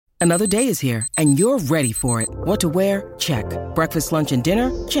Another day is here, and you're ready for it. What to wear? Check. Breakfast, lunch, and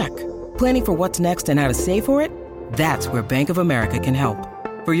dinner? Check. Planning for what's next and how to save for it? That's where Bank of America can help.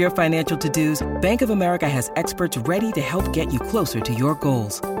 For your financial to-dos, Bank of America has experts ready to help get you closer to your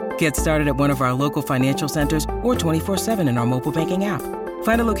goals. Get started at one of our local financial centers or 24/7 in our mobile banking app.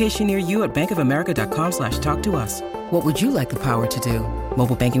 Find a location near you at bankofamerica.com/talktous. What would you like the power to do?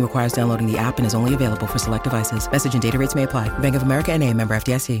 Mobile banking requires downloading the app and is only available for select devices. Message and data rates may apply. Bank of America N.A., member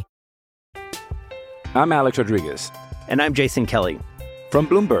FDIC. I'm Alex Rodriguez. And I'm Jason Kelly. From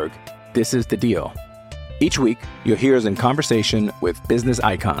Bloomberg, this is The Deal. Each week, you'll hear us in conversation with business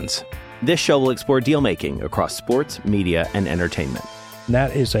icons. This show will explore deal-making across sports, media, and entertainment.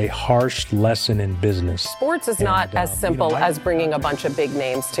 That is a harsh lesson in business. Sports is not as simple as bringing a bunch of big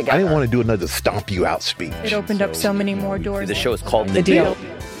names together. I didn't want to do another stomp you out speech. It opened up so many more doors. The show is called The Deal.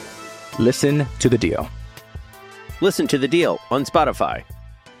 Listen to The Deal. Listen to The Deal on Spotify.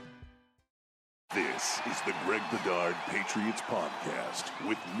 This is the Greg Bedard Patriots Podcast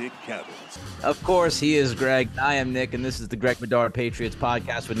with Nick Cattles. Of course, he is Greg. I am Nick, and this is the Greg Bedard Patriots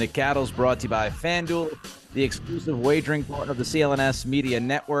Podcast with Nick Cattles, brought to you by FanDuel, the exclusive wagering partner of the CLNS Media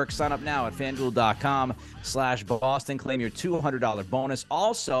Network. Sign up now at FanDuel.com/Boston. Claim your $200 bonus.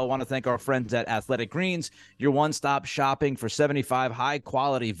 Also, want to thank our friends at Athletic Greens, your one-stop shopping for 75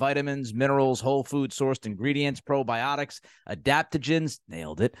 high-quality vitamins, minerals, whole food-sourced ingredients, probiotics, adaptogens,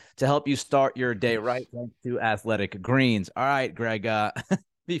 nailed it, to help you start your day right. Thanks to Athletic Greens. All right, Greg,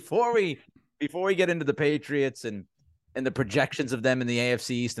 before we get into the Patriots and the projections of them in the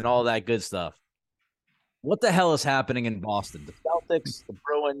AFC East and all that good stuff, what the hell is happening in Boston? The Celtics, the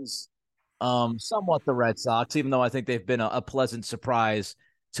Bruins, somewhat the Red Sox, even though I think they've been a pleasant surprise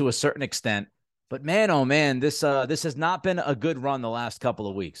to a certain extent. But man, oh man, this has not been a good run the last couple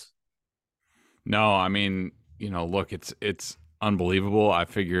of weeks. No, I mean, look, it's unbelievable. I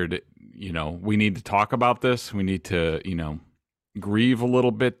figured, we need to talk about this. We need to, grieve a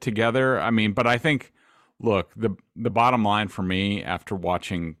little bit together. I mean, but I think, look, the bottom line for me after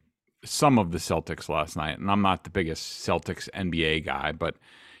watching some of the Celtics last night, and I'm not the biggest Celtics NBA guy, but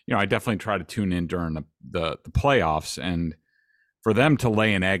I definitely try to tune in during the playoffs, and for them to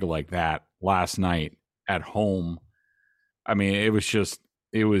lay an egg like that last night at home, I mean, it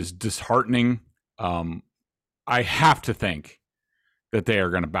was disheartening. I have to think that they are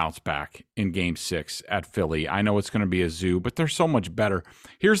going to bounce back in Game 6 at Philly. I know it's going to be a zoo, but they're so much better.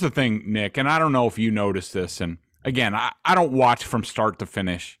 Here's the thing, Nick, and I don't know if you noticed this, and again, I don't watch from start to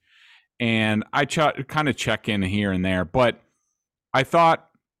finish, and I kind of check in here and there, but I thought,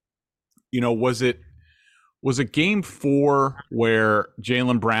 was it Game 4 where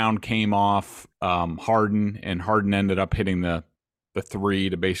Jaylen Brown came off Harden, and Harden ended up hitting the three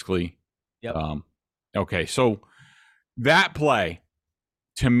to basically Yep. Okay, so that play,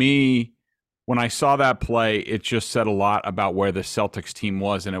 to me, when I saw that play, it just said a lot about where the Celtics team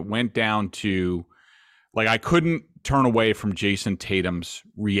was, and it went down to, I couldn't turn away from Jason Tatum's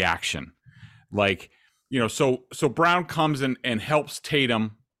reaction. So Brown comes in and helps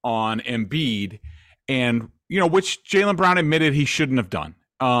Tatum on Embiid, and, which Jaylen Brown admitted he shouldn't have done.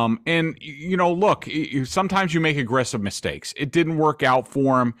 Look, sometimes you make aggressive mistakes. It didn't work out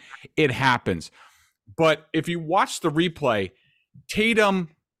for him. It happens. But if you watch the replay, Tatum,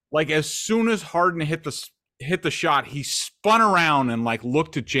 as soon as Harden hit the shot, he spun around and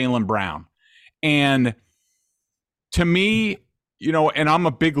looked at Jaylen Brown. And to me, and I'm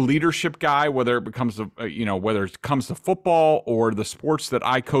a big leadership guy, whether it comes to football or the sports that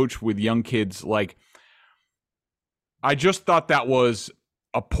I coach with young kids, I just thought that was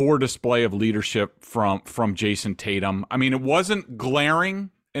a poor display of leadership from Jason Tatum. I mean, it wasn't glaring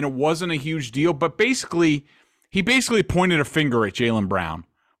and it wasn't a huge deal, but he basically pointed a finger at Jaylen Brown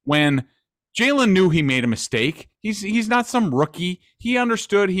when Jaylen knew he made a mistake. He's not some rookie. He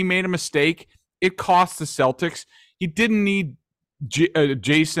understood he made a mistake. It cost the Celtics. He didn't need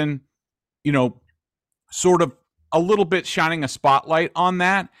Jason, sort of a little bit shining a spotlight on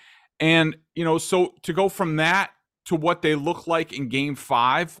that. And, so to go from that to what they look like in Game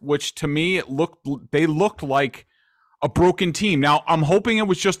 5, which to me, they looked like a broken team. Now, I'm hoping it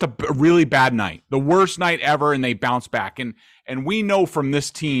was just a really bad night, the worst night ever, and they bounce back. And we know from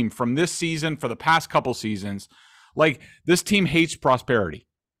this team, from this season, for the past couple seasons, this team hates prosperity.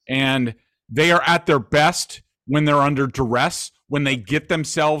 And they are at their best when they're under duress, when they get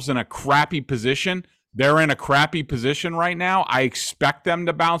themselves in a crappy position. They're in a crappy position right now. I expect them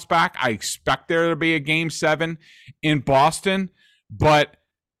to bounce back. I expect there to be a Game 7 in Boston, but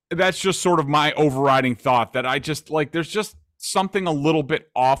that's just sort of my overriding thought that I just there's just something a little bit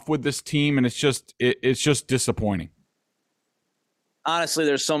off with this team, and it's just disappointing. Honestly,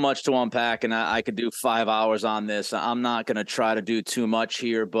 there's so much to unpack, and I could do 5 hours on this. I'm not going to try to do too much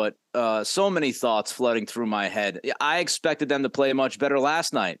here, but so many thoughts flooding through my head. I expected them to play much better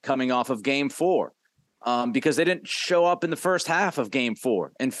last night coming off of Game 4 because they didn't show up in the first half of Game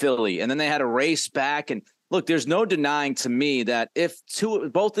 4 in Philly, and then they had to race back. And look, there's no denying to me that if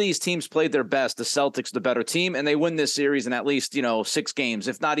both of these teams played their best, the Celtics the better team, and they win this series in at least 6 games,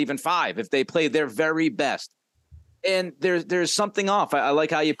 if not even 5, if they play their very best. And there's something off. I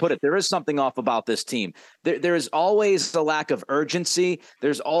like how you put it. There is something off about this team. There is always a lack of urgency.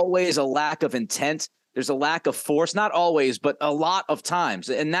 There's always a lack of intent. There's a lack of force. Not always, but a lot of times.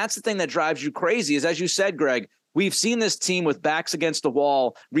 And that's the thing that drives you crazy is, as you said, Greg, we've seen this team with backs against the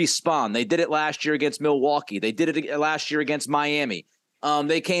wall respond. They did it last year against Milwaukee. They did it last year against Miami.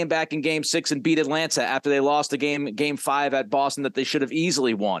 They came back in Game 6 and beat Atlanta after they lost a Game 5 at Boston that they should have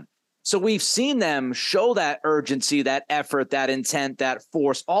easily won. So we've seen them show that urgency, that effort, that intent, that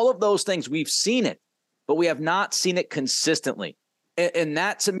force, all of those things. We've seen it, but we have not seen it consistently. And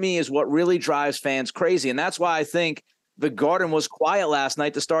that, to me, is what really drives fans crazy. And that's why I think the Garden was quiet last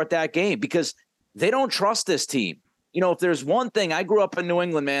night to start that game, because they don't trust this team. If there's one thing, I grew up in New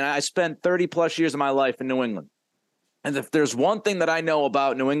England, man. I spent 30 plus years of my life in New England. And if there's one thing that I know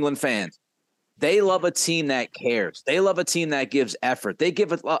about New England fans, they love a team that cares. They love a team that gives effort.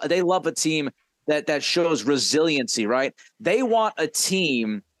 They love a team that shows resiliency, right? They want a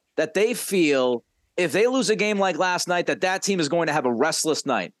team that they feel if they lose a game like last night, that team is going to have a restless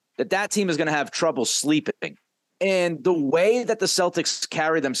night, that team is going to have trouble sleeping. And the way that the Celtics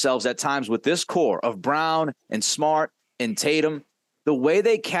carry themselves at times with this core of Brown and Smart and Tatum, the way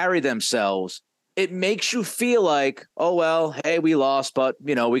they carry themselves, it makes you feel like, oh, well, hey, we lost, but,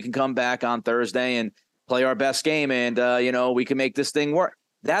 we can come back on Thursday and play our best game and, we can make this thing work.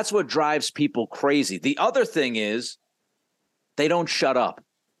 That's what drives people crazy. The other thing is they don't shut up.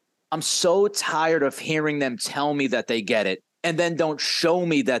 I'm so tired of hearing them tell me that they get it and then don't show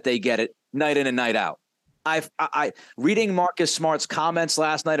me that they get it night in and night out. I reading Marcus Smart's comments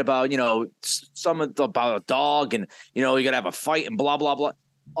last night about, about a dog and, you got to have a fight and blah, blah, blah.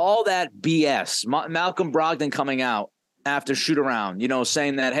 All that BS. Malcolm Brogdon coming out after shoot around,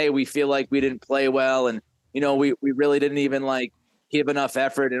 saying that, hey, we feel like we didn't play well. And, we really didn't even give enough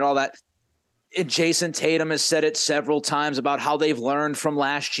effort and all that. And Jason Tatum has said it several times about how they've learned from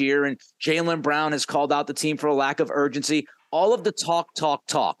last year. And Jaylen Brown has called out the team for a lack of urgency. All of the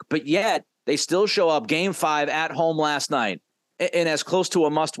talk. But yet they still show up Game 5 at home last night and as close to a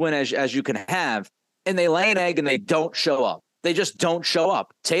must win as you can have. And they lay an egg and they don't show up. They just don't show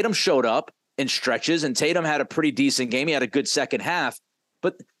up. Tatum showed up in stretches, and Tatum had a pretty decent game. He had a good second half,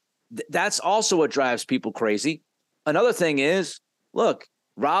 but that's also what drives people crazy. Another thing is, look,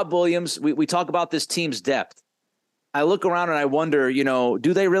 Rob Williams, we talk about this team's depth. I look around and I wonder,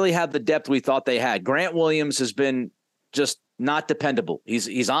 do they really have the depth we thought they had? Grant Williams has been just not dependable.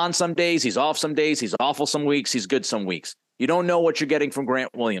 He's on some days, he's off some days, he's awful some weeks, he's good some weeks. You don't know what you're getting from Grant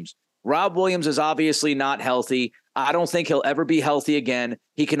Williams. Rob Williams is obviously not healthy. I don't think he'll ever be healthy again.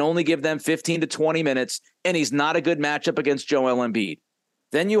 He can only give them 15 to 20 minutes, and he's not a good matchup against Joel Embiid.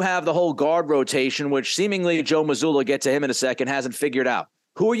 Then you have the whole guard rotation, which seemingly Joe Mazzulla, get to him in a second, hasn't figured out.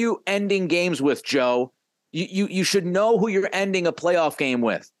 Who are you ending games with, Joe? You should know who you're ending a playoff game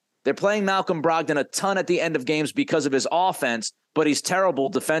with. They're playing Malcolm Brogdon a ton at the end of games because of his offense, but he's terrible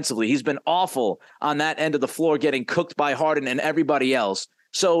defensively. He's been awful on that end of the floor, getting cooked by Harden and everybody else.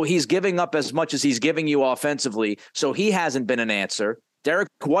 So he's giving up as much as he's giving you offensively. So he hasn't been an answer. Derek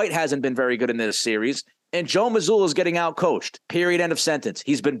White hasn't been very good in this series. And Joe Mazzulla is getting out-coached. Period, end of sentence.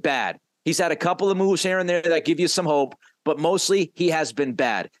 He's been bad. He's had a couple of moves here and there that give you some hope, but mostly he has been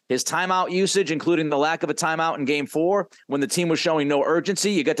bad. His timeout usage, including the lack of a timeout in Game 4, when the team was showing no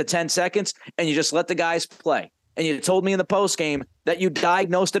urgency, you get to 10 seconds, and you just let the guys play. And you told me in the postgame that you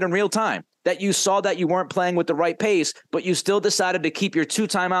diagnosed it in real time, that you saw that you weren't playing with the right pace, but you still decided to keep your 2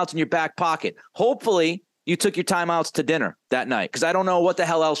 timeouts in your back pocket. Hopefully, you took your timeouts to dinner that night, because I don't know what the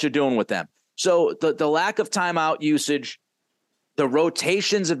hell else you're doing with them. So the lack of timeout usage, the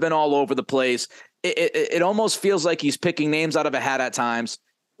rotations have been all over the place. It almost feels like he's picking names out of a hat at times.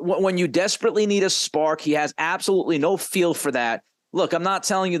 When you desperately need a spark, he has absolutely no feel for that. Look, I'm not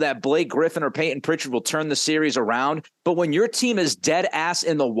telling you that Blake Griffin or Peyton Pritchard will turn the series around, but when your team is dead ass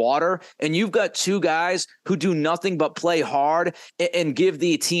in the water and you've got 2 guys who do nothing but play hard and give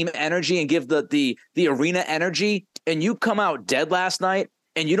the team energy and give the arena energy, and you come out dead last night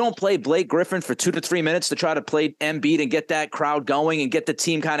and you don't play Blake Griffin for 2 to 3 minutes to try to play Embiid and get that crowd going and get the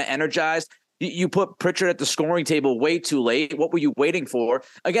team kind of energized, you put Pritchard at the scoring table way too late. What were you waiting for?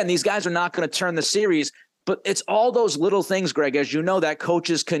 Again, these guys are not going to turn the series. But it's all those little things, Greg, as you know, that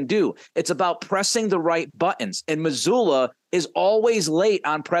coaches can do. It's about pressing the right buttons. And Missoula is always late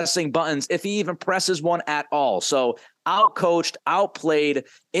on pressing buttons, if he even presses one at all. So outcoached, outplayed,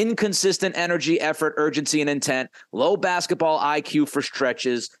 inconsistent energy, effort, urgency, and intent, low basketball IQ for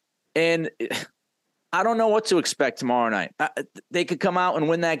stretches. And I don't know what to expect tomorrow night. They could come out and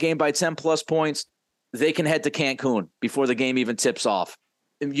win that game by 10 plus points. They can head to Cancun before the game even tips off.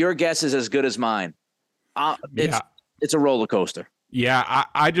 Your guess is as good as mine. It's a roller coaster. Yeah,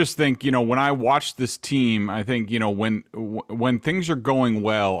 I just think, when I watch this team, I think, when things are going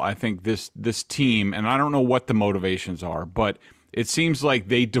well, I think this team, and I don't know what the motivations are, but it seems like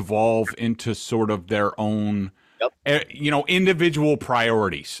they devolve into sort of their own, individual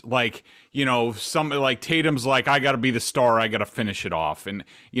priorities. Like, somebody like Tatum's like, I got to be the star, I got to finish it off. And,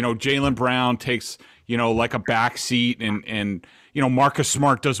 Jaylen Brown takes, like a back seat and Marcus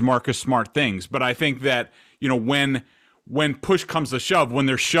Smart does Marcus Smart things. But I think that, when push comes to shove, when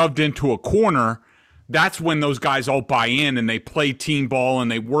they're shoved into a corner, that's when those guys all buy in and they play team ball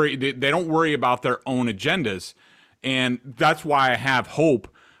and they don't worry about their own agendas. And that's why I have hope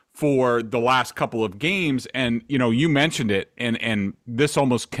for the last couple of games. And, you mentioned it, and this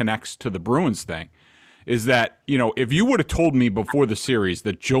almost connects to the Bruins thing, is that, if you would have told me before the series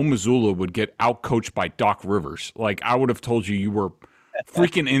that Joe Mazzulla would get outcoached by Doc Rivers, like, I would have told you were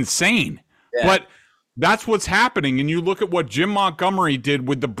freaking insane. Yeah. But that's what's happening. And you look at what Jim Montgomery did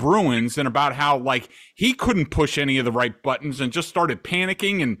with the Bruins and about how, like, he couldn't push any of the right buttons and just started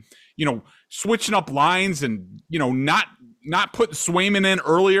panicking and, switching up lines and, not putting Swayman in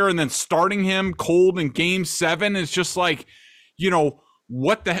earlier and then starting him cold in Game 7. It's just like,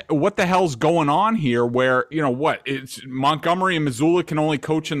 what the hell's going on here? Where it's Montgomery and Mazzulla can only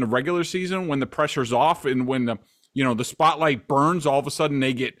coach in the regular season when the pressure's off, and when the spotlight burns, all of a sudden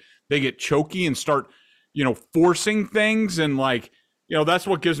they get choky and start forcing things. And that's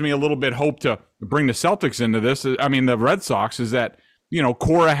what gives me a little bit hope to bring the Celtics into this. I mean, the Red Sox, is that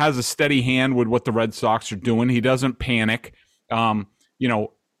Cora has a steady hand with what the Red Sox are doing. He doesn't panic. I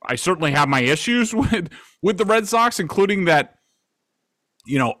certainly have my issues with the Red Sox, including that.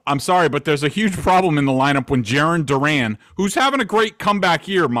 I'm sorry, but there's a huge problem in the lineup when Jaren Duran, who's having a great comeback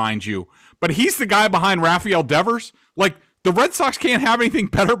year, mind you, but he's the guy behind Rafael Devers. Like, the Red Sox can't have anything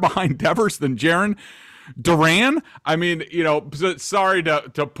better behind Devers than Jaren Duran. I mean, sorry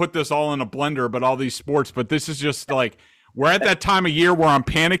to put this all in a blender, but all these sports, but this is just like, we're at that time of year where I'm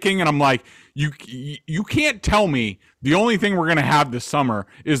panicking and I'm like, you can't tell me the only thing we're going to have this summer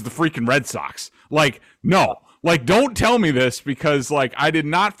is the freaking Red Sox. Like, no. Like, don't tell me this, because, like, I did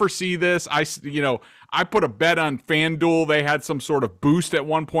not foresee this. I put a bet on FanDuel. They had some sort of boost at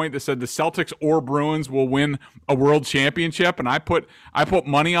one point that said the Celtics or Bruins will win a world championship, and I put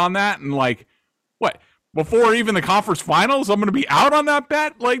money on that. And, like, what? Before even the conference finals, I'm going to be out on that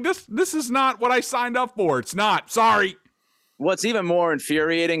bet? Like, this is not what I signed up for. It's not. Sorry. What's even more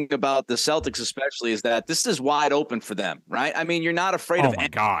infuriating about the Celtics especially is that this is wide open for them, right? I mean, you're not afraid of. Oh my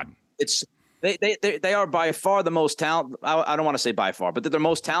God. It's. They are by far the most talented. I don't want to say by far, but they're the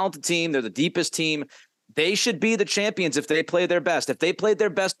most talented team. They're the deepest team. They should be the champions if they play their best. If they played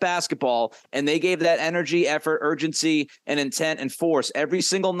their best basketball and they gave that energy, effort, urgency, and intent and force every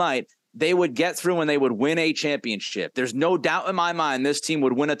single night, they would get through and they would win a championship. There's no doubt in my mind this team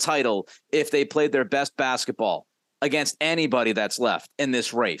would win a title if they played their best basketball against anybody that's left in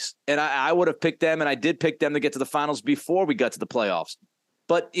this race. And I would have picked them, and I did pick them to get to the finals before we got to the playoffs.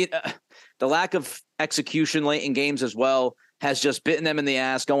 But the lack of execution late in games as well has just bitten them in the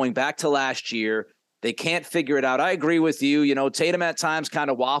ass going back to last year. They can't figure it out. I agree with you. Tatum at times kind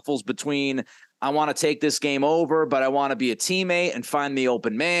of waffles between, I want to take this game over, but I want to be a teammate and find the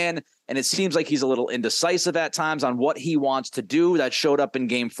open man. And it seems like he's a little indecisive at times on what he wants to do. That showed up in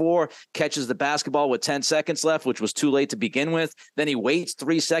Game 4, catches the basketball with 10 seconds left, which was too late to begin with. Then he waits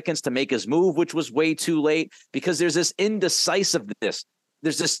 3 seconds to make his move, which was way too late, because there's this indecisiveness.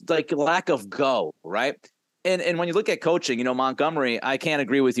 There's this like lack of go, right? And when you look at coaching, Montgomery, I can't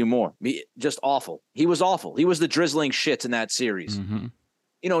agree with you more. Just awful. He was awful. He was the drizzling shit in that series.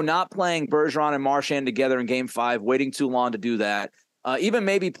 Mm-hmm. Not playing Bergeron and Marchand together in Game 5, waiting too long to do that. Even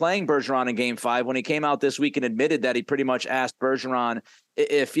maybe playing Bergeron in Game 5 when he came out this week and admitted that he pretty much asked Bergeron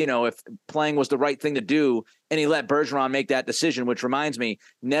if playing was the right thing to do, and he let Bergeron make that decision, which reminds me,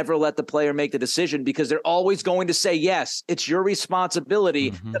 never let the player make the decision, because they're always going to say, yes, it's your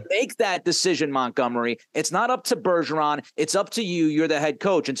responsibility to make that decision, Montgomery. It's not up to Bergeron. It's up to you. You're the head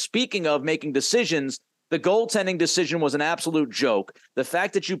coach. And speaking of making decisions, The goaltending decision was an absolute joke. The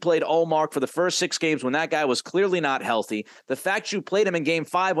fact that you played Olmark for the first 6 games when that guy was clearly not healthy, the fact you played him in game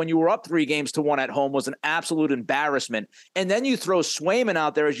 5 when you were up 3-1 at home was an absolute embarrassment. And then you throw Swayman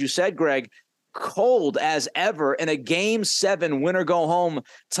out there, as you said, Greg, cold as ever in a game 7 winner go home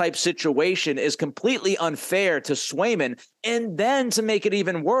type situation is completely unfair to Swayman. And then to make it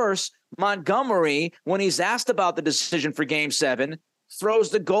even worse, Montgomery, when he's asked about the decision for game 7, throws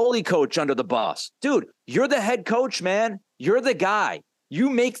the goalie coach under the bus. Dude, you're the head coach, man. You're the guy. You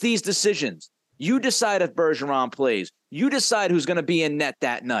make these decisions. You decide if Bergeron plays. You decide who's going to be in net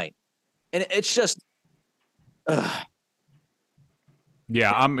that night. And it's just,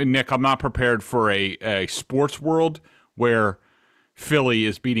 Yeah, Nick, I'm not prepared for a sports world where Philly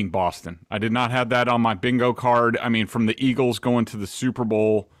is beating Boston. I did not have that on my bingo card. I mean, from the Eagles going to the Super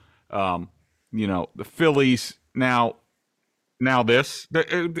Bowl, the Phillies now this.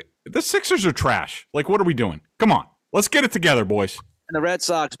 The Sixers are trash. Like, what are we doing? Come on. Let's get it together, boys. And the Red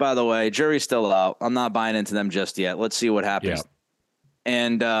Sox, by the way, jury's still out. I'm not buying into them just yet. Let's see what happens. Yeah.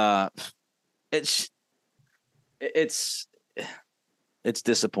 And it's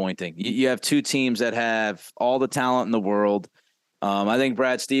disappointing. You have 2 teams that have all the talent in the world. I think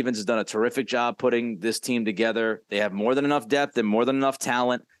Brad Stevens has done a terrific job putting this team together. They have more than enough depth and more than enough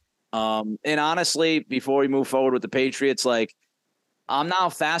talent. And honestly, before we move forward with the Patriots, I'm now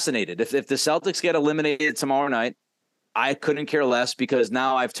fascinated. If the Celtics get eliminated tomorrow night, I couldn't care less because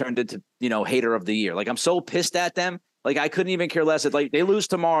now I've turned into, hater of the year. I'm so pissed at them. I couldn't even care less. They lose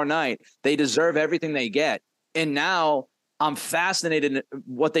tomorrow night. They deserve everything they get. And now I'm fascinated in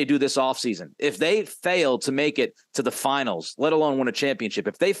what they do this offseason. If they fail to make it to the finals, let alone win a championship,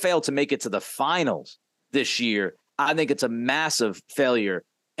 if they fail to make it to the finals this year, I think it's a massive failure.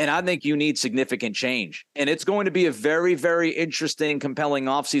 And I think you need significant change. And it's going to be a very, very interesting, compelling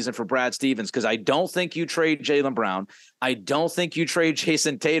offseason for Brad Stevens because I don't think you trade Jaylen Brown. I don't think you trade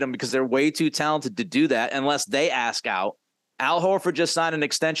Jason Tatum because they're way too talented to do that unless they ask out. Al Horford just signed an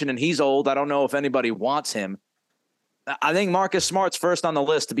extension and he's old. I don't know if anybody wants him. I think Marcus Smart's first on the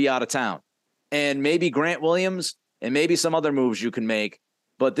list to be out of town. And maybe Grant Williams and maybe some other moves you can make.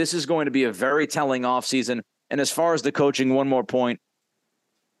 But this is going to be a very telling offseason. And as far as the coaching, one more point.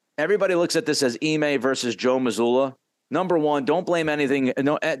 Everybody looks at this as Ime versus Joe Mazzulla. Number one, don't blame anything.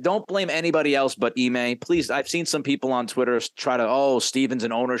 No, don't blame anybody else but Ime. Please, I've seen some people on Twitter try to, Stevens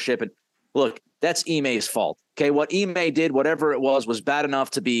and ownership. And look, that's Ime's fault. Okay, what Ime did, whatever it was bad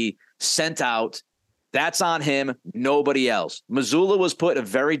enough to be sent out. That's on him, nobody else. Mazzulla was put in a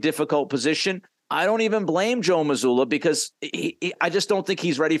very difficult position. I don't even blame Joe Mazzulla because I just don't think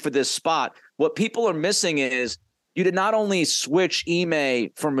he's ready for this spot. What people are missing is you did not only switch Ime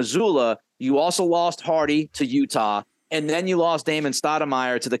for Mazzulla, you also lost Hardy to Utah, and then you lost Damon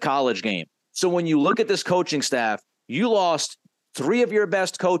Stoudemire to the college game. So when you look at this coaching staff, you lost 3 of your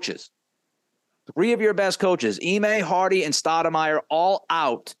best coaches. 3 of your best coaches, Ime, Hardy, and Stoudemire, all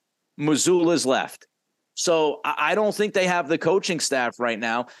out. Mazzulla's left. So I don't think they have the coaching staff right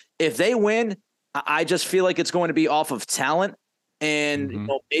now. If they win, I just feel like it's going to be off of talent. And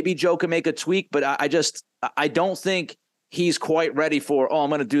maybe Joe can make a tweak, but I don't think he's quite ready for, I'm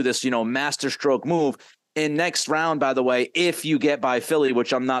going to do this, master stroke move. In next round, by the way, if you get by Philly,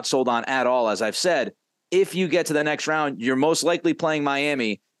 which I'm not sold on at all, as I've said, if you get to the next round, you're most likely playing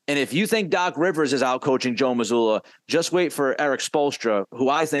Miami. And if you think Doc Rivers is out coaching Joe Mazzulla, just wait for Eric Spoelstra, who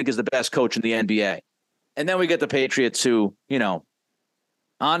I think is the best coach in the NBA. And then we get the Patriots who,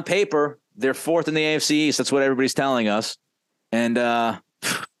 on paper, they're 4th in the AFC East. That's what everybody's telling us. And I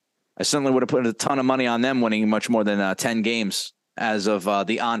certainly would have put a ton of money on them winning much more than 10 games as of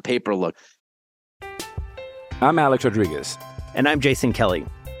the on-paper look. I'm Alex Rodriguez. And I'm Jason Kelly.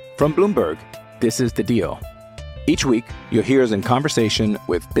 From Bloomberg, this is The Deal. Each week, you'll hear us in conversation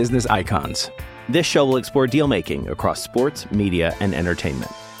with business icons. This show will explore deal-making across sports, media, and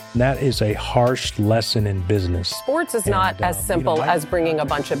entertainment. That is a harsh lesson in business. Sports is not as simple as bringing a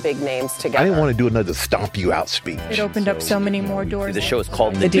bunch of big names together. I didn't want to do another stomp you out speech. It opened up so many more doors. The show is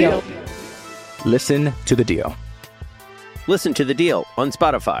called The Deal. Listen to The Deal. Listen to The Deal on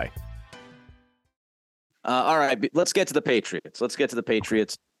Spotify. All right, let's get to the Patriots. Let's get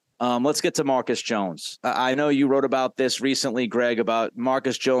to Marcus Jones. I know you wrote about this recently, Greg, about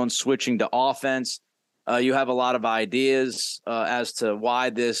Marcus Jones switching to offense. You have a lot of ideas as to why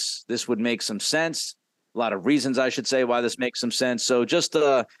this would make some sense. A lot of reasons, I should say, why this makes some sense. So just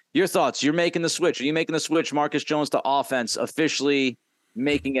your thoughts. You're making the switch. Are you making the switch, Marcus Jones, to offense, officially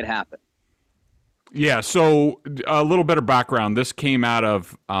making it happen? Yeah, so a little bit of background. This came out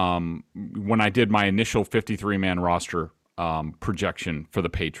of when I did my initial 53-man roster projection for the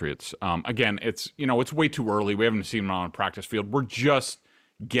Patriots. Again, it's way too early. We haven't seen him on a practice field. We're just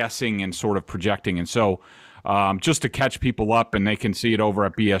guessing and sort of projecting. And so just to catch people up, and they can see it over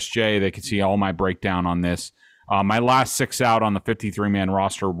at BSJ, they can see all my breakdown on this. My last 6 out on the 53-man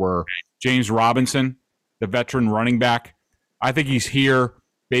roster were James Robinson, the veteran running back. I think he's here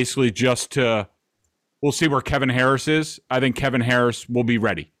basically just to – we'll see where Kevin Harris is. I think Kevin Harris will be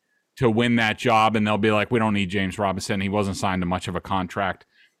ready to win that job, and they'll be like, we don't need James Robinson. He wasn't signed to much of a contract.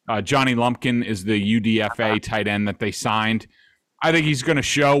 Johnny Lumpkin is the UDFA tight end that they signed. I think he's going to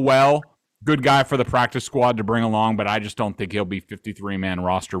show well. Good guy for the practice squad to bring along, but I just don't think he'll be 53-man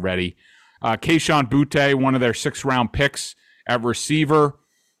roster ready. Kayshon Boutte, one of their 6th-round picks at receiver.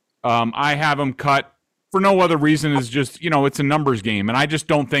 I have him cut for no other reason is just, it's a numbers game, and I just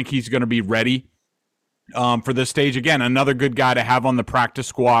don't think he's going to be ready for this stage. Again, another good guy to have on the practice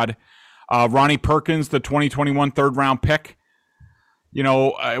squad. Ronnie Perkins, the 2021 third-round pick.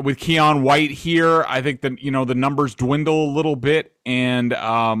 With Keon White here, I think that, the numbers dwindle a little bit, and,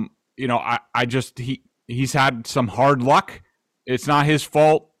 he's had some hard luck. It's not his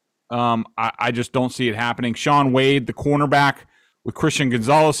fault. I just don't see it happening. Sean Wade, the cornerback, with Christian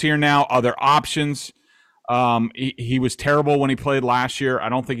Gonzalez here now, other options. He was terrible when he played last year. I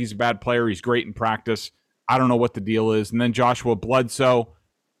don't think he's a bad player. He's great in practice. I don't know what the deal is. And then Joshua Bledsoe,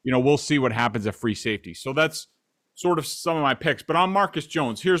 we'll see what happens at free safety. So that's sort of some of my picks. But on Marcus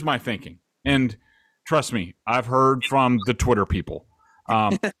Jones, here's my thinking. And trust me, I've heard from the Twitter people.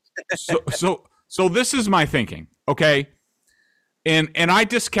 So this is my thinking, okay? And I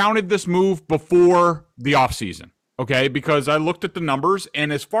discounted this move before the offseason, okay? Because I looked at the numbers,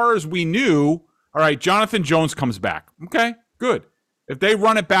 and as far as we knew, all right, Jonathan Jones comes back. Okay, good. If they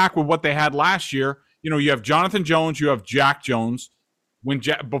run it back with what they had last year, you have Jonathan Jones, you have Jack Jones.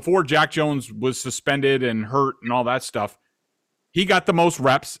 Before Jack Jones was suspended and hurt and all that stuff, he got the most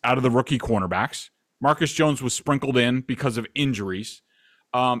reps out of the rookie cornerbacks. Marcus Jones was sprinkled in because of injuries.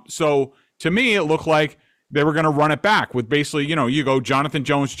 So to me, it looked like they were going to run it back with basically, you go Jonathan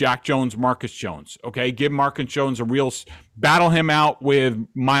Jones, Jack Jones, Marcus Jones. Okay, give Marcus Jones a real battle him out with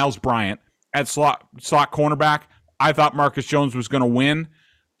Miles Bryant at slot cornerback. I thought Marcus Jones was going to win.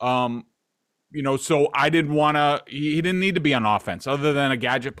 So I didn't want to. He didn't need to be on offense other than a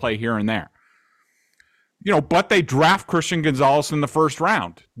gadget play here and there. But they draft Christian Gonzalez in the first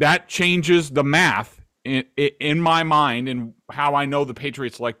round. That changes the math in my mind and how I know the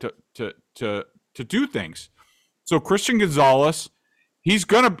Patriots like to do things. So Christian Gonzalez, he's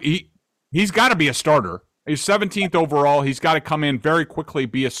got to be a starter. He's 17th overall. He's got to come in very quickly,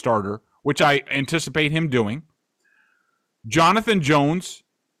 be a starter, which I anticipate him doing. Jonathan Jones,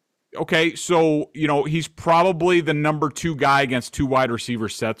 okay, so, he's probably the number 2 guy against 2 wide receiver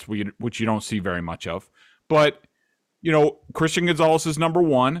sets, which you don't see very much of. But, Christian Gonzalez is number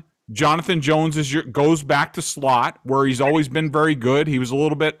 1. Jonathan Jones goes back to slot, where he's always been very good. He was a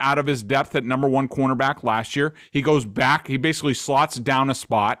little bit out of his depth at number 1 cornerback last year. He goes back. He basically slots down a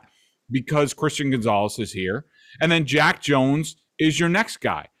spot because Christian Gonzalez is here. And then Jack Jones is your next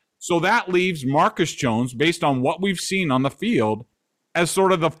guy. So that leaves Marcus Jones, based on what we've seen on the field, as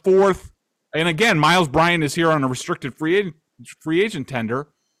sort of the 4th. And again, Miles Bryant is here on a restricted free agent tender.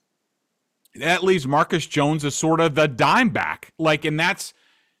 That leaves Marcus Jones as sort of the dime back. And that's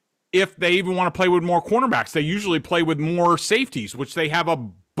if they even want to play with more cornerbacks. They usually play with more safeties, which they have a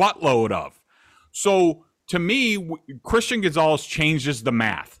buttload of. So to me, Christian Gonzalez changes the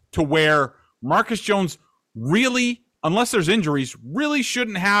math to where Marcus Jones really, unless there's injuries, really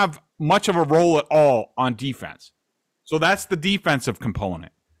shouldn't have much of a role at all on defense. So that's the defensive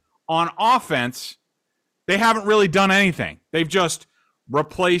component. On offense, they haven't really done anything. They've just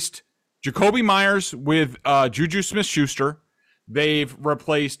replaced Jacoby Myers with Juju Smith-Schuster. They've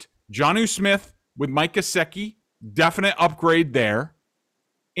replaced Jonnu Smith with Mike Gesicki. Definite upgrade there.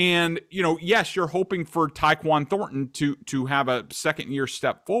 And, yes, you're hoping for Tyquan Thornton to have a second-year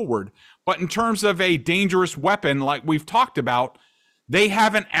step forward. But in terms of a dangerous weapon, like we've talked about, they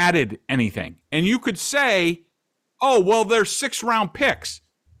haven't added anything. And you could say, oh, well, they're 6th-round picks.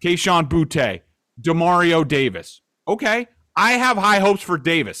 Kayshon Boutte, Demario Davis. Okay, I have high hopes for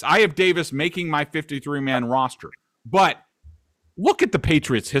Davis. I have Davis making my 53-man roster. But look at the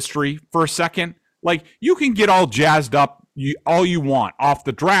Patriots' history for a second. You can get all jazzed up all you want off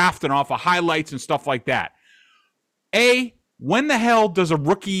the draft and off of highlights and stuff like that. When the hell does a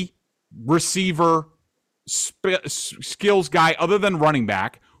rookie receiver skills guy other than running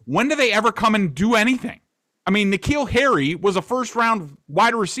back, when do they ever come and do anything? I mean, N'Keal Harry was a 1st-round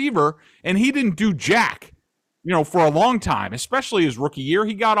wide receiver, and he didn't do jack. for a long time, especially his rookie year.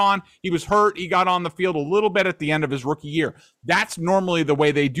 He was hurt. He got on the field a little bit at the end of his rookie year. That's normally the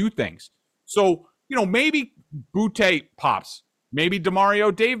way they do things. So, maybe Butte pops, maybe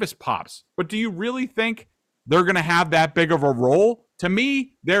Demario Davis pops, but do you really think they're going to have that big of a role? To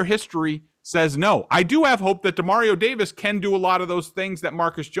me, their history says no. I do have hope that Demario Davis can do a lot of those things that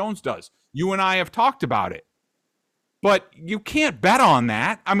Marcus Jones does. You and I have talked about it. But you can't bet on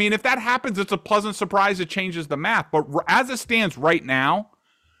that. I mean, if that happens, it's a pleasant surprise. It changes the math. But as it stands right now,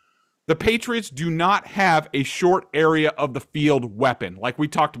 the Patriots do not have a short area of the field weapon. Like we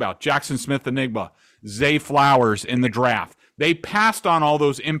talked about, Jackson Smith-Enigma, Zay Flowers in the draft. They passed on all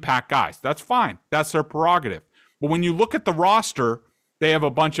those impact guys. That's fine. That's their prerogative. But when you look at the roster, they have a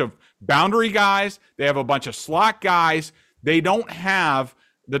bunch of boundary guys. They have a bunch of slot guys. They don't have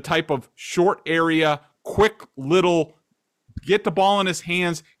the type of short area, quick little get the ball in his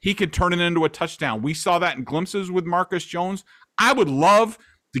hands. He could turn it into a touchdown. We saw that in glimpses with Marcus Jones. I would love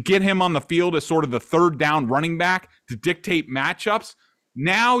to get him on the field as sort of the third down running back to dictate matchups.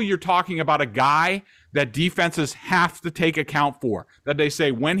 Now you're talking about a guy that defenses have to take account for, that they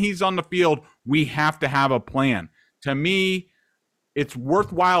say when he's on the field, we have to have a plan. To me, it's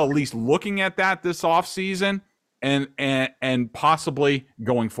worthwhile at least looking at that this offseason and possibly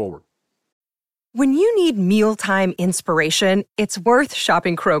going forward. When you need mealtime inspiration, it's worth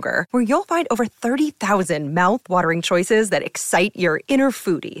shopping Kroger, where you'll find over 30,000 mouth-watering choices that excite your inner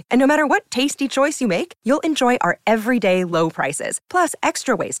foodie. And no matter what tasty choice you make, you'll enjoy our everyday low prices, plus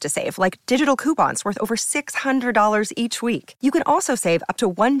extra ways to save, like digital coupons worth over $600 each week. You can also save up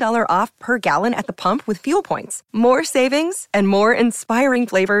to $1 off per gallon at the pump with fuel points. More savings and more inspiring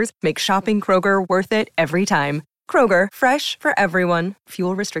flavors make shopping Kroger worth it every time. Kroger, fresh for everyone.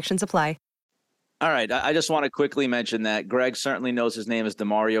 Fuel restrictions apply. All right, I just want to quickly mention that Greg certainly knows his name is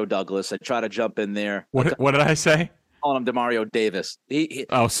Demario Douglas. I try to jump in there. What did I say? Calling him Demario Davis.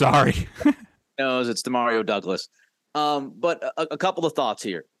 Oh, sorry. knows it's Demario Douglas. But a couple of thoughts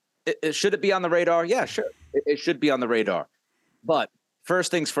here. Should it be on the radar? Yeah, sure. It should be on the radar. But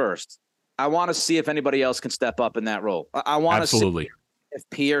first things first, I want to see if anybody else can step up in that role. I want to see if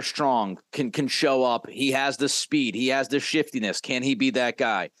Pierre Strong can show up. He has the speed. He has the shiftiness. Can he be that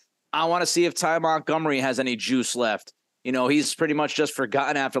guy? I want to see if Ty Montgomery has any juice left. He's pretty much just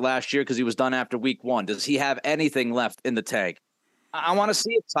forgotten after last year because he was done after week 1. Does he have anything left in the tank? I want to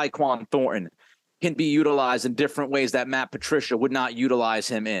see if Tyquan Thornton can be utilized in different ways that Matt Patricia would not utilize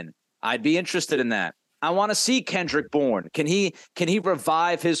him in. I'd be interested in that. I want to see Kendrick Bourne. Can he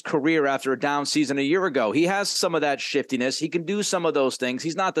revive his career after a down season a year ago? He has some of that shiftiness. He can do some of those things.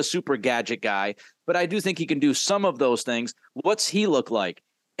 He's not the super gadget guy, but I do think he can do some of those things. What's he look like?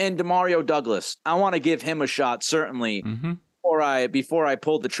 And Demario Douglas, I want to give him a shot, certainly, before I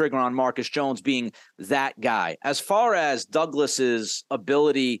pulled the trigger on Marcus Jones being that guy. As far as Douglas's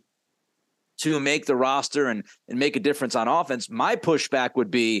ability to make the roster and make a difference on offense, my pushback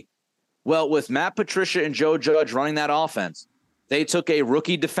would be, well, with Matt Patricia and Joe Judge running that offense, they took a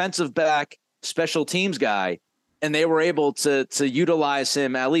rookie defensive back, special teams guy, and they were able to utilize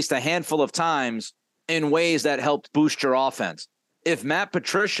him at least a handful of times in ways that helped boost your offense. If Matt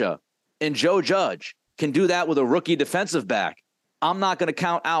Patricia and Joe Judge can do that with a rookie defensive back, I'm not going to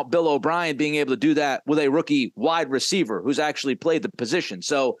count out Bill O'Brien being able to do that with a rookie wide receiver who's actually played the position.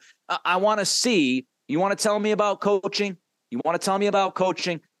 So I want to see, you want to tell me about coaching? You want to tell me about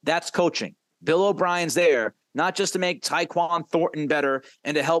coaching? That's coaching. Bill O'Brien's there, not just to make Tyquan Thornton better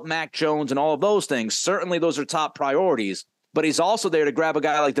and to help Mac Jones and all of those things. Certainly those are top priorities, but he's also there to grab a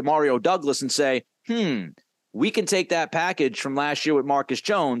guy like Demario Douglas and say, we can take that package from last year with Marcus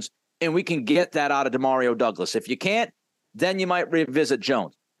Jones, and we can get that out of Demario Douglas. If you can't, then you might revisit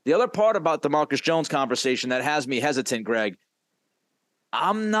Jones. The other part about the Marcus Jones conversation that has me hesitant, Greg,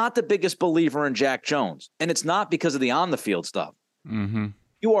 I'm not the biggest believer in Jack Jones, and it's not because of the on-the-field stuff. Mm-hmm.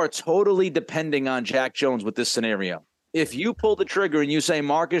 You are totally depending on Jack Jones with this scenario. If you pull the trigger and you say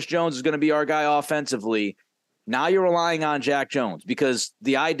Marcus Jones is going to be our guy offensively, now you're relying on Jack Jones because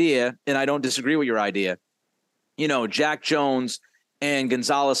the idea, and I don't disagree with your idea, Jack Jones and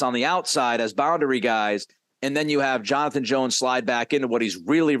Gonzalez on the outside as boundary guys, and then you have Jonathan Jones slide back into what he's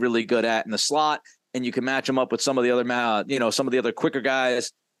really, really good at in the slot, and you can match him up with some of the other quicker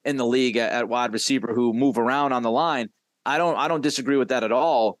guys in the league at wide receiver who move around on the line. I don't disagree with that at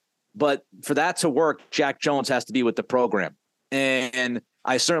all, but for that to work, Jack Jones has to be with the program, and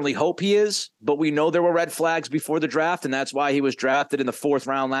I certainly hope he is, but we know there were red flags before the draft, and that's why he was drafted in the 4th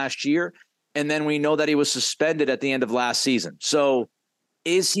round last year. And then we know that he was suspended at the end of last season. So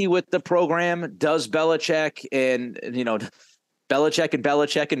is he with the program? Does Belichick and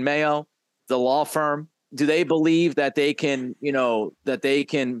Mayo, the law firm, do they believe that they can, that they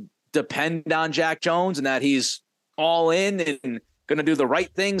can depend on Jack Jones and that he's all in and going to do the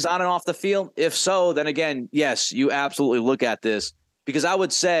right things on and off the field? If so, then again, yes, you absolutely look at this, because I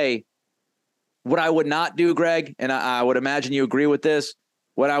would say what I would not do, Greg, and I would imagine you agree with this,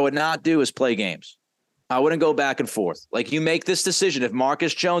 what I would not do is play games. I wouldn't go back and forth. Like, you make this decision. If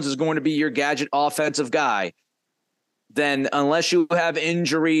Marcus Jones is going to be your gadget offensive guy, then unless you have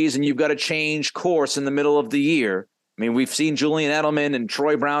injuries and you've got to change course in the middle of the year, I mean, we've seen Julian Edelman and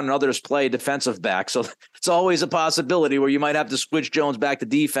Troy Brown and others play defensive back. So it's always a possibility where you might have to switch Jones back to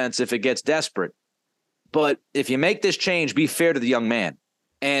defense if it gets desperate. But if you make this change, be fair to the young man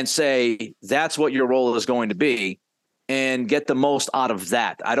and say that's what your role is going to be and get the most out of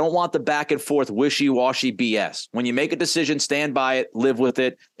that. I don't want the back and forth wishy-washy BS. When you make a decision, stand by it, live with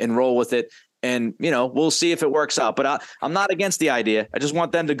it, and roll with it. And, we'll see if it works out. But I'm not against the idea. I just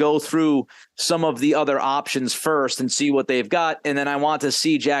want them to go through some of the other options first and see what they've got. And then I want to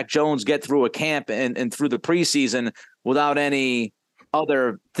see Jack Jones get through a camp and through the preseason without any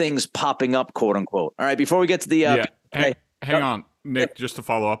other things popping up, quote unquote. All right, before we get to the hang on, Nick, just to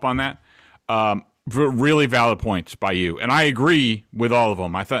follow up on that. Really valid points by you. And I agree with all of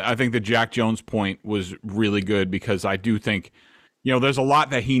them. I think the Jack Jones point was really good, because I do think, there's a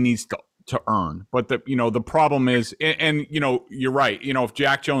lot that he needs to earn. But the problem is, and you're right. If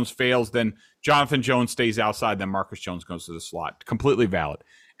Jack Jones fails, then Jonathan Jones stays outside, then Marcus Jones goes to the slot. Completely valid.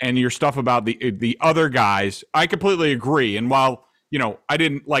 And your stuff about the other guys, I completely agree. And while, I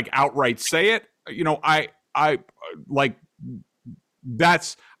didn't outright say it, I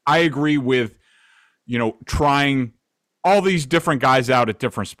agree with, trying all these different guys out at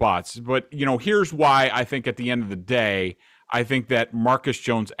different spots. But, here's why I think at the end of the day, I think that Marcus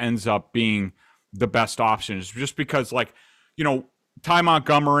Jones ends up being the best option, is just because, Ty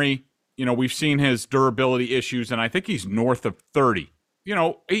Montgomery, we've seen his durability issues, and I think he's north of 30.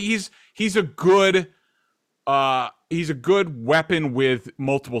 He's a good weapon with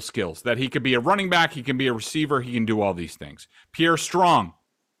multiple skills, that he could be a running back, he can be a receiver, he can do all these things. Pierre Strong,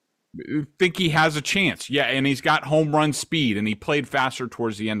 think he has a chance. Yeah, and he's got home run speed, and he played faster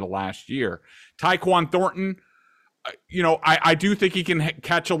towards the end of last year. Tyquan Thornton, I do think he can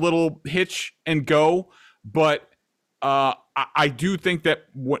catch a little hitch and go, but I do think that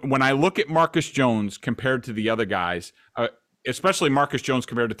when I look at Marcus Jones compared to the other guys, especially Marcus Jones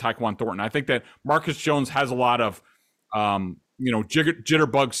compared to Tyquan Thornton, I think that Marcus Jones has a lot of,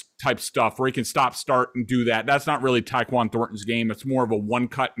 jitterbugs type stuff where he can stop, start, and do that. That's not really Tyquan Thornton's game. It's more of a one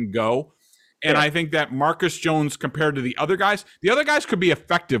cut and go. And I think that Marcus Jones compared to the other guys could be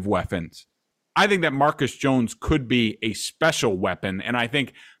effective weapons. I think that Marcus Jones could be a special weapon, and I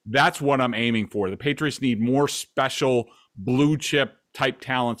think that's what I'm aiming for. The Patriots need more special blue chip type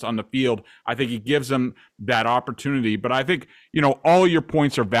talents on the field. I think he gives them that opportunity. But I think, all your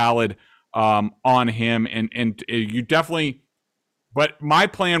points are valid on him, and you definitely – but my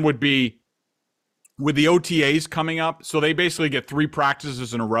plan would be with the OTAs coming up, so they basically get 3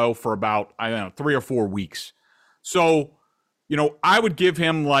 practices in a row for about, 3 or 4 weeks. So, I would give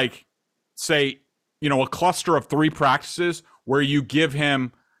him say, a cluster of 3 practices where you give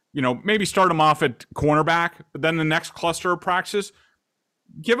him, maybe start him off at cornerback, but then the next cluster of practices,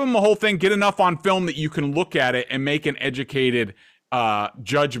 give him the whole thing, get enough on film that you can look at it and make an educated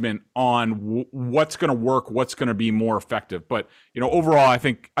judgment on what's going to work, what's going to be more effective. But, overall, I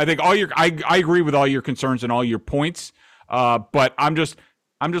think I agree with all your concerns and all your points. But I'm just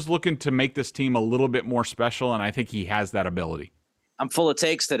looking to make this team a little bit more special, and I think he has that ability. I'm full of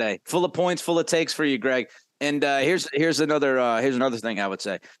takes today, full of points, full of takes for you, Greg. And here's another thing I would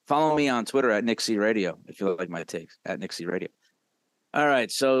say. Follow me on Twitter at Nick C Radio if you like my takes, at Nick C Radio. All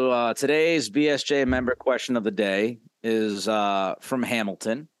right, so today's BSJ member question of the day is from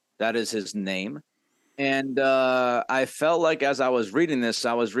Hamilton. That is his name. And I felt like as I was reading this,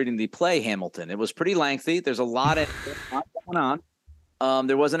 I was reading the play Hamilton. It was pretty lengthy. There's a lot going on.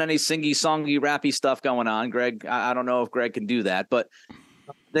 There wasn't any singy-songy, rappy stuff going on, Greg. I don't know if Greg can do that, but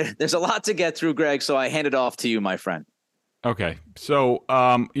there's a lot to get through, Greg, so I hand it off to you, my friend. Okay. So,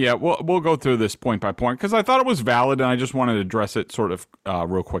 we'll go through this point by point because I thought it was valid, and I just wanted to address it sort of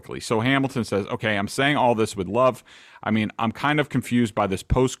real quickly. So Hamilton says, okay, I'm saying all this with love. I mean, I'm kind of confused by this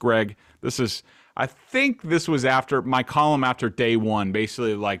post, Greg. I think this was after my column after day one,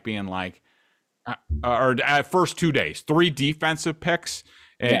 basically being or first 2 days, 3 defensive picks,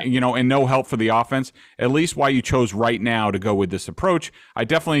 and no help for the offense. At least why you chose right now to go with this approach. I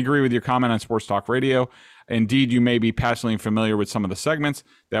definitely agree with your comment on Sports Talk Radio. Indeed, you may be passionately familiar with some of the segments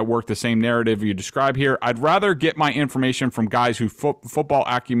that work the same narrative you describe here. I'd rather get my information from guys who football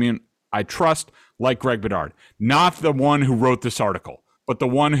acumen I trust, like Greg Bedard, not the one who wrote this article, but the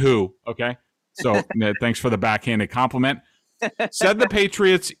one who, okay? So thanks for the backhanded compliment. Said the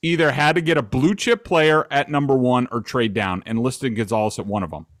Patriots either had to get a blue chip player at number 1 or trade down, and listed Gonzalez at one of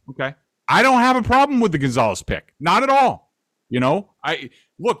them. Okay. I don't have a problem with the Gonzalez pick. Not at all.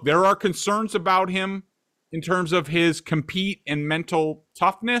 Look, there are concerns about him in terms of his compete and mental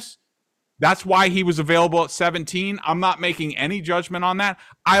toughness. That's why he was available at 17. I'm not making any judgment on that.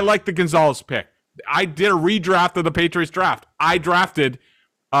 I like the Gonzalez pick. I did a redraft of the Patriots draft. I drafted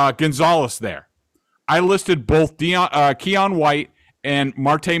Gonzalez there. I listed both Keon White and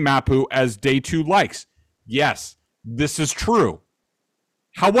Marte Mapu as day 2 likes. Yes, this is true.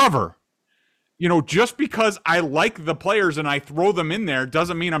 However, just because I like the players and I throw them in there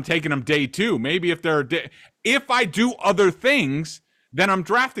doesn't mean I'm taking them day 2. Maybe if I do other things, then I'm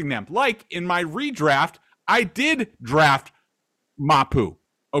drafting them. Like in my redraft, I did draft Mapu,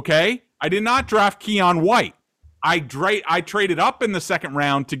 okay? I did not draft Keon White. I traded up in the second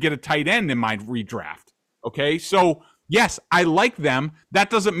round to get a tight end in my redraft, okay? So, yes, I like them.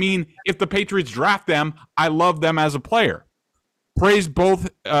 That doesn't mean if the Patriots draft them, I love them as a player. Praised both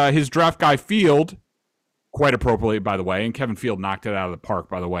his draft guy Field, quite appropriately, by the way, and Kevin Field knocked it out of the park,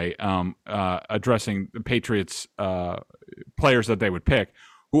 by the way, addressing the Patriots players that they would pick,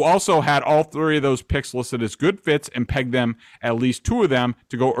 who also had all 3 of those picks listed as good fits and pegged them, at least 2 of them,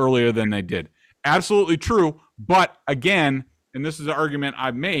 to go earlier than they did. Absolutely true, but again, and this is an argument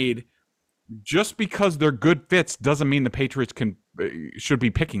I've made, just because they're good fits doesn't mean the Patriots should be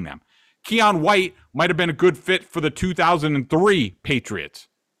picking them. Keon White might have been a good fit for the 2003 Patriots.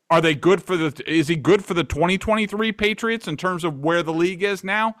 Is he good for the 2023 Patriots in terms of where the league is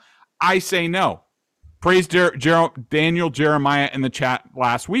now? I say no. Praised Daniel Jeremiah in the chat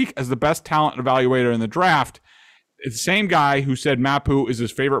last week as the best talent evaluator in the draft. It's the same guy who said Mapu is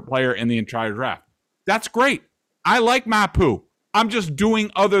his favorite player in the entire draft. That's great. I like Mapu. I'm just doing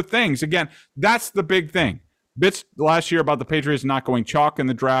other things. Again, that's the big thing. Bits last year about the Patriots not going chalk in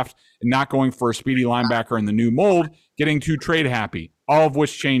the draft and not going for a speedy linebacker in the new mold, getting too trade happy, all of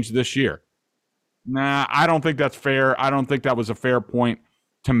which changed this year. Nah, I don't think that's fair. I don't think that was a fair point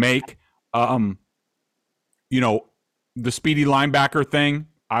to make. The speedy linebacker thing,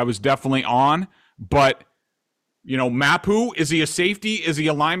 I was definitely on. But, Mapu, is he a safety? Is he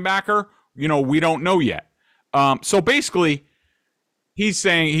a linebacker? We don't know yet. So basically, he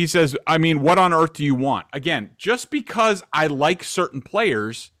says, what on earth do you want? Again, just because I like certain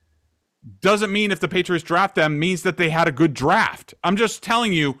players doesn't mean if the Patriots draft them means that they had a good draft. I'm just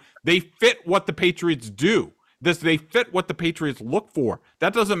telling you, they fit what the Patriots do. They fit what the Patriots look for.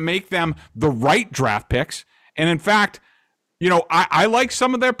 That doesn't make them the right draft picks. And in fact, I like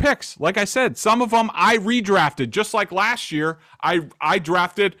some of their picks. Like I said, some of them I redrafted. Just like last year, I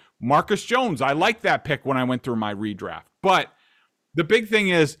drafted Marcus Jones. I liked that pick when I went through my redraft. But the big thing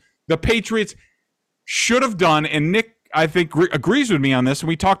is the Patriots should have done, and Nick, I think, agrees with me on this, and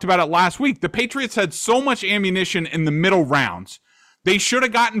we talked about it last week. The Patriots had so much ammunition in the middle rounds. They should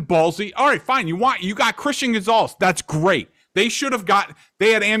have gotten ballsy. All right, fine. You got Christian Gonzalez. That's great. They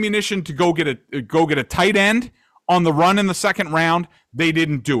had ammunition to go get a tight end on the run in the second round. They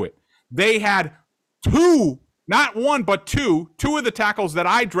didn't do it. They had 2, not 1, but 2 of the tackles that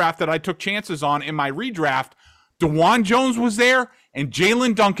I drafted, I took chances on in my redraft. DeJuan Jones was there and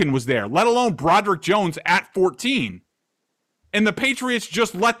Jalen Duncan was there, let alone Broderick Jones at 14. And the Patriots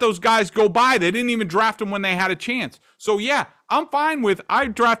just let those guys go by. They didn't even draft them when they had a chance. So, yeah, I'm fine with I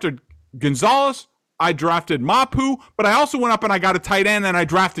drafted Gonzalez, I drafted Mapu, but I also went up and I got a tight end and I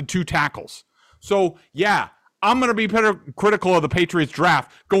drafted 2 tackles. So, yeah, I'm going to be critical of the Patriots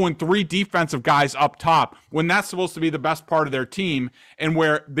draft going 3 defensive guys up top when that's supposed to be the best part of their team and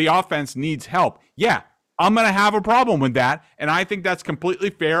where the offense needs help. Yeah, I'm going to have a problem with that, and I think that's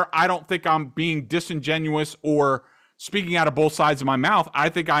completely fair. I don't think I'm being disingenuous or speaking out of both sides of my mouth. I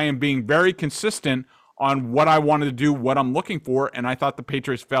think I am being very consistent on what I wanted to do, what I'm looking for, and I thought the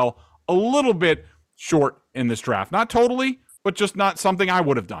Patriots fell a little bit short in this draft. Not totally, but just not something I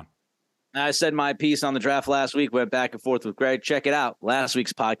would have done. I said my piece on the draft last week, went back and forth with Greg. Check it out. Last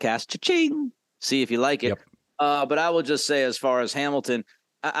week's podcast. Cha-ching. See if you like it. Yep. But I will just say, as far as Hamilton,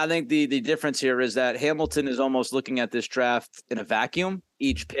 I think the difference here is that Hamilton is almost looking at this draft in a vacuum,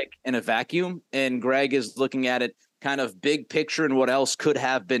 each pick in a vacuum, and Greg is looking at it kind of big picture and what else could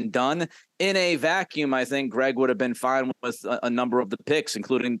have been done. In a vacuum, I think Greg would have been fine with a number of the picks,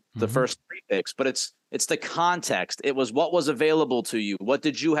 including the first 3 picks. But it's the context. It was what was available to you. What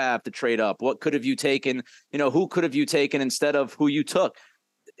did you have to trade up? What could have you taken? Who could have you taken instead of who you took?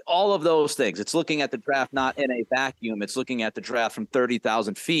 All of those things. It's looking at the draft not in a vacuum. It's looking at the draft from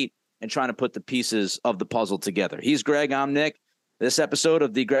 30,000 feet. and trying to put the pieces of the puzzle together. He's Greg. I'm Nick. This episode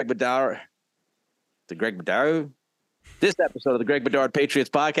of the Greg Bedard Patriots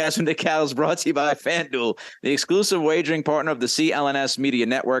podcast with Nick Cattles is brought to you by FanDuel, the exclusive wagering partner of the CLNS Media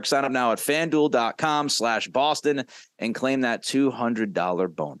Network. Sign up now at FanDuel.com/Boston and claim that $200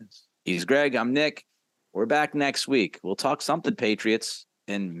 bonus. He's Greg. I'm Nick. We're back next week. We'll talk something Patriots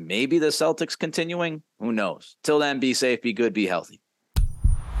and maybe the Celtics continuing. Who knows? Till then, be safe, be good, be healthy.